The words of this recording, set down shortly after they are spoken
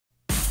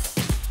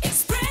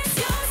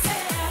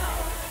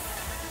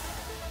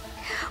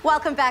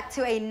Welcome back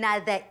to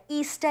another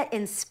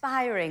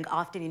Easter-inspiring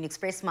Afternoon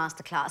Express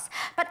Masterclass.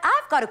 But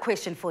I've got a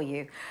question for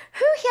you.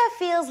 Who here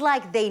feels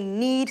like they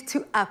need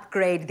to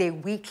upgrade their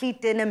weekly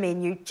dinner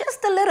menu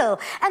just a little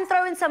and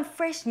throw in some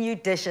fresh new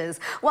dishes?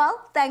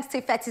 Well, thanks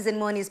to FATTIS and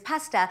MONIS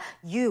pasta,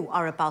 you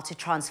are about to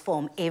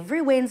transform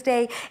every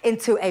Wednesday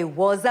into a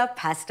Woza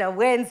Pasta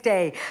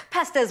Wednesday.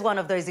 Pasta is one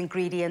of those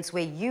ingredients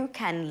where you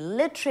can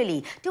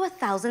literally do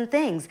 1,000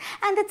 things.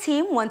 And the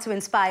team want to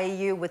inspire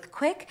you with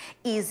quick,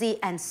 easy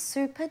and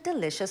super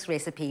delicious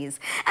recipes.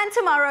 And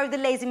tomorrow, the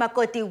lazy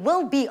Makoti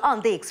will be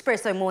on the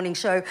Expresso morning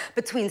show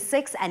between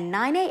 6 and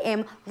 9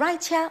 a.m.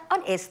 right here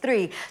on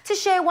S3 to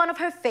share one of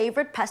her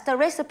favorite pasta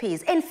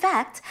recipes. In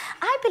fact,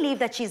 I believe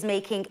that she's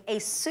making a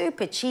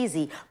super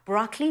cheesy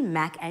broccoli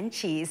mac and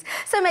cheese.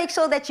 So make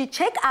sure that you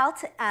check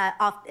out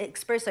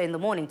Expresso in the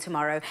morning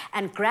tomorrow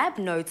and grab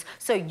notes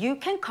so you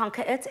can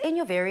conquer it in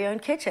your very own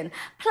kitchen.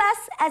 Plus,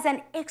 as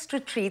an extra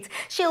treat,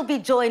 she'll be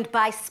joined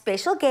by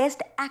special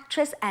guest,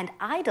 actress and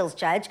Idols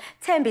judge,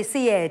 Tembi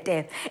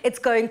Siete. It's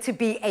going to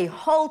be a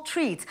whole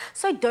treat,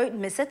 so don't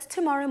miss it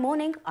tomorrow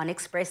morning on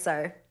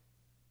Expresso.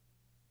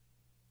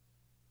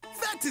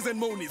 FATTIS and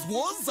MONIS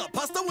Woza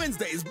Pasta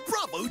Wednesdays.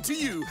 Bravo to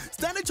you.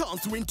 Stand a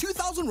chance to win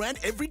 2,000 Rand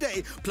every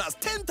day, plus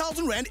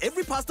 10,000 Rand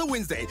every Pasta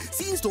Wednesday.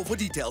 See in store for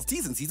details.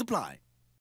 T's and C's apply.